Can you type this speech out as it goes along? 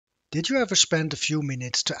Did you ever spend a few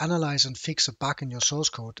minutes to analyze and fix a bug in your source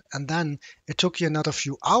code, and then it took you another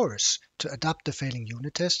few hours to adapt the failing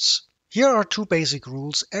unit tests? Here are two basic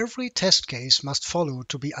rules every test case must follow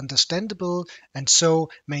to be understandable and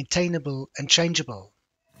so maintainable and changeable.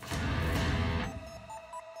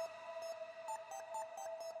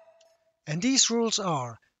 And these rules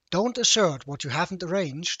are: don't assert what you haven't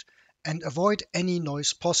arranged, and avoid any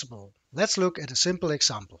noise possible. Let's look at a simple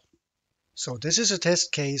example. So this is a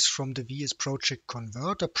test case from the VS Project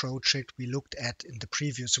Converter project we looked at in the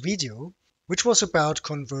previous video, which was about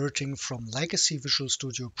converting from legacy Visual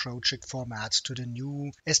Studio project formats to the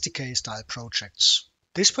new SDK style projects.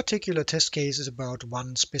 This particular test case is about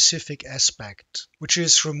one specific aspect, which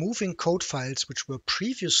is removing code files which were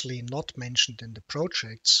previously not mentioned in the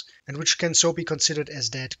projects and which can so be considered as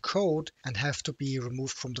dead code and have to be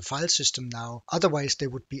removed from the file system now, otherwise they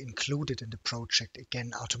would be included in the project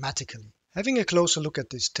again automatically. Having a closer look at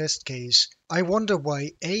this test case, I wonder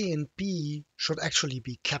why A and B should actually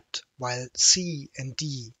be kept while C and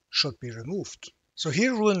D should be removed. So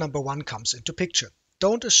here rule number 1 comes into picture.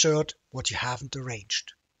 Don't assert what you haven't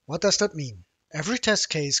arranged. What does that mean? Every test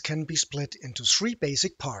case can be split into 3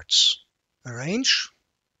 basic parts: arrange,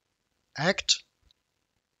 act,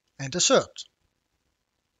 and assert.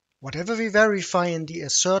 Whatever we verify in the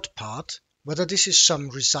assert part, whether this is some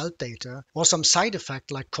result data or some side effect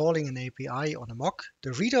like calling an API on a mock,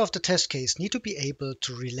 the reader of the test case need to be able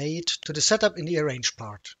to relate to the setup in the arrange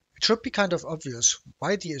part. It should be kind of obvious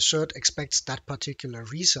why the assert expects that particular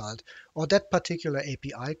result or that particular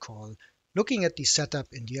API call, looking at the setup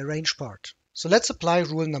in the arrange part. So let's apply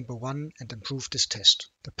rule number 1 and improve this test.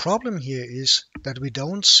 The problem here is that we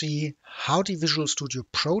don't see how the Visual Studio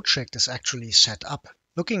project is actually set up.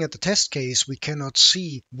 Looking at the test case, we cannot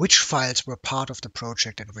see which files were part of the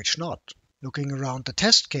project and which not. Looking around the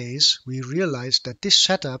test case, we realize that this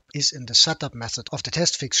setup is in the setup method of the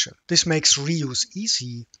test fixture. This makes reuse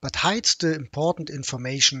easy, but hides the important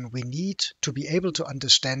information we need to be able to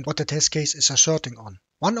understand what the test case is asserting on.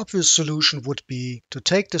 One obvious solution would be to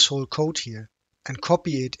take this whole code here and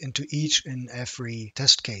copy it into each and every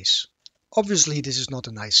test case. Obviously, this is not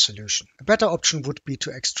a nice solution. A better option would be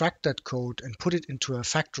to extract that code and put it into a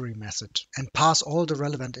factory method and pass all the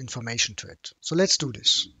relevant information to it. So let's do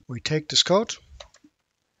this. We take this code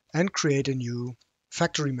and create a new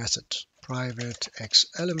factory method. Private x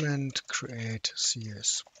element create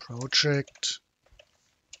CS project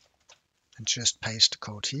and just paste the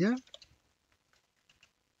code here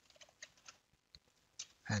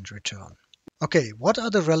and return. Okay, what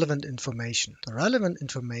are the relevant information? The relevant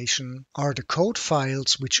information are the code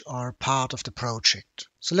files which are part of the project.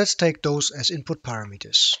 So let's take those as input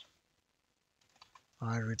parameters.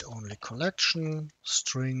 iRead-only collection,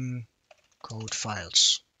 string, code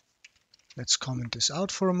files. Let's comment this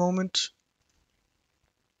out for a moment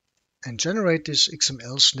and generate this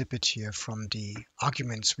XML snippet here from the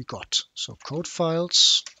arguments we got. So code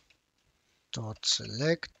files dot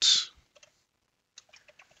select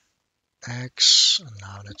X, and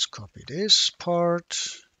now let's copy this part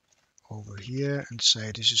over here and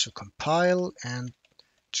say this is a compile and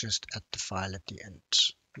just add the file at the end.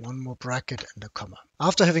 One more bracket and a comma.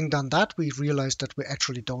 After having done that, we realize that we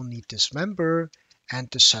actually don't need this member and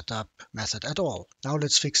the setup method at all. Now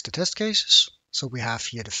let's fix the test cases. So we have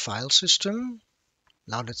here the file system.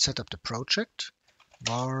 Now let's set up the project.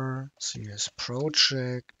 var cs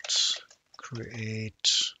project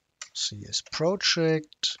create CS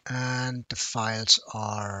project, and the files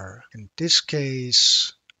are in this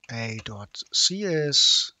case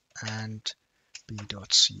a.cs and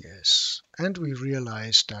b.cs. And we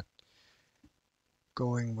realize that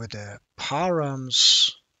going with a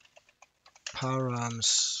params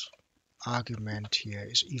argument here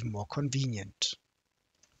is even more convenient.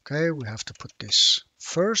 Okay, we have to put this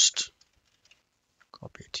first,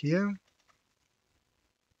 copy it here.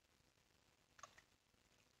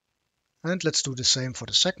 And let's do the same for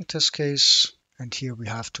the second test case. And here we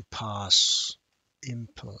have to pass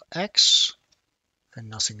impl x and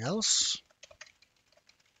nothing else.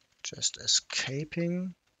 Just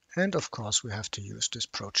escaping. And of course we have to use this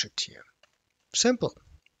project here. Simple.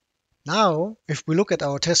 Now, if we look at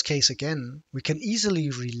our test case again, we can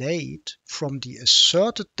easily relate from the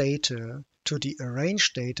asserted data to the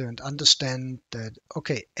arranged data and understand that,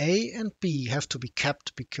 okay, A and B have to be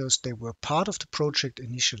kept because they were part of the project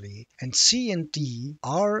initially, and C and D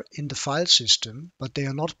are in the file system, but they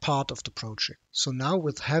are not part of the project. So now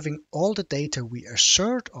with having all the data we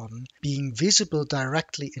assert on being visible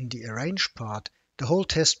directly in the arranged part, the whole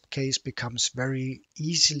test case becomes very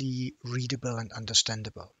easily readable and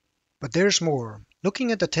understandable. But there's more.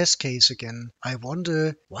 Looking at the test case again, I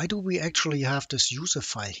wonder, why do we actually have this user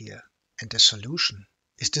file here? And the solution.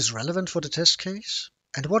 Is this relevant for the test case?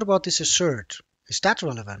 And what about this assert? Is that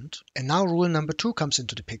relevant? And now rule number 2 comes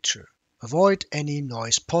into the picture. Avoid any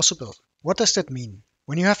noise possible. What does that mean?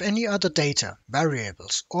 When you have any other data,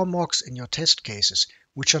 variables, or mocks in your test cases,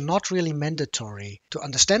 which are not really mandatory to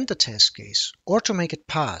understand the test case or to make it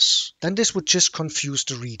pass, then this would just confuse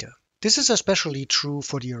the reader. This is especially true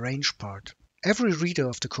for the arrange part. Every reader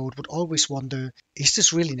of the code would always wonder, is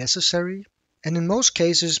this really necessary? And in most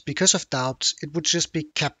cases, because of doubts, it would just be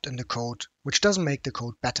kept in the code, which doesn't make the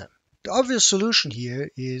code better. The obvious solution here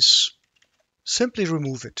is simply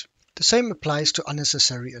remove it. The same applies to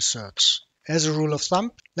unnecessary asserts. As a rule of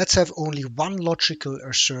thumb, let's have only one logical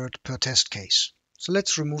assert per test case. So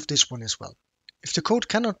let's remove this one as well. If the code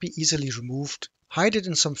cannot be easily removed, hide it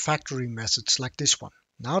in some factory methods like this one.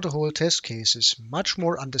 Now the whole test case is much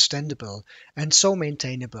more understandable and so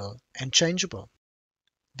maintainable and changeable.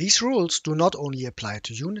 These rules do not only apply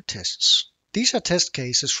to unit tests. These are test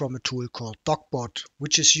cases from a tool called DocBot,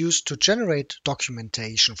 which is used to generate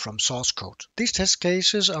documentation from source code. These test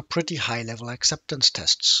cases are pretty high-level acceptance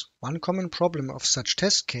tests. One common problem of such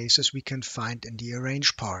test cases we can find in the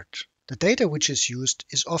arrange part. The data which is used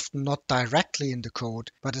is often not directly in the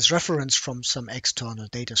code, but is referenced from some external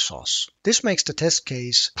data source. This makes the test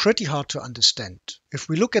case pretty hard to understand. If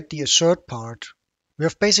we look at the assert part, we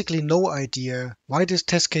have basically no idea why this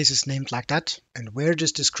test case is named like that and where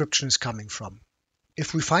this description is coming from.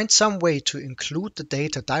 If we find some way to include the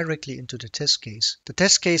data directly into the test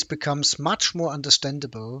case becomes much more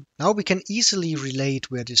understandable. Now we can easily relate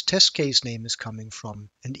where this test case name is coming from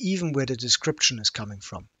and even where the description is coming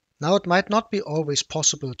from. Now it might not be always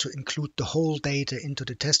possible to include the whole data into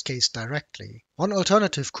the test case directly. One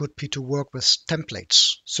alternative could be to work with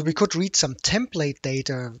templates. So we could read some template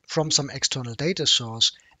data from some external data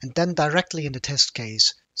source and then directly in the test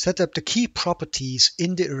case set up the key properties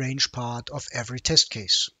in the arrange part of every test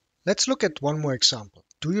case. Let's look at one more example.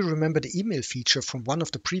 Do you remember the email feature from one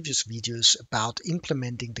of the previous videos about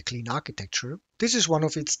implementing the clean architecture? This is one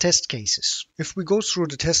of its test cases. If we go through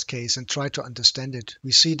the test case and try to understand it,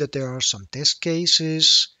 we see that there are some test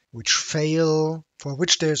cases which fail, for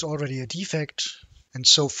which there is already a defect, and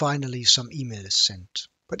so finally some email is sent.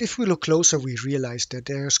 But if we look closer, we realize that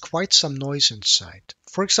there is quite some noise inside.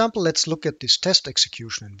 For example, let's look at this test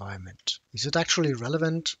execution environment. Is it actually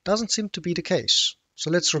relevant? Doesn't seem to be the case. So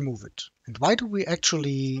let's remove it. And why do we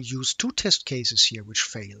actually use 2 test cases here which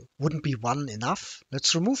fail? Wouldn't be one enough?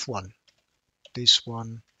 Let's remove one. This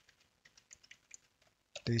one.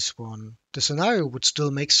 This one. The scenario would still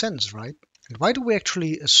make sense, right? And why do we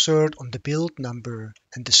actually assert on the build number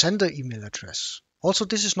and the sender email address? Also,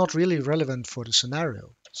 this is not really relevant for the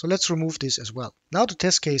scenario. So let's remove this as well. Now the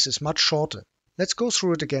test case is much shorter. Let's go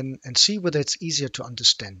through it again and see whether it's easier to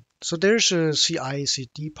understand. So there's a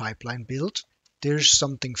CI/CD pipeline built. There's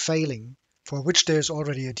something failing, for which there's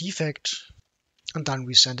already a defect, and then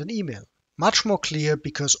we send an email. Much more clear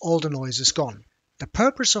because all the noise is gone. The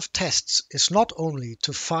purpose of tests is not only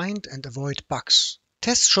to find and avoid bugs.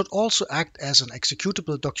 Tests should also act as an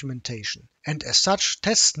executable documentation, and as such,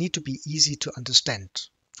 tests need to be easy to understand.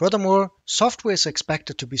 Furthermore, software is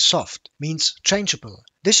expected to be soft, means changeable.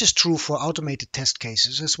 This is true for automated test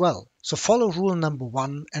cases as well. So follow rule number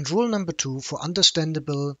 1 and rule number 2 for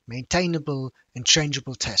understandable, maintainable, and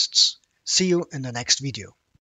changeable tests. See you in the next video.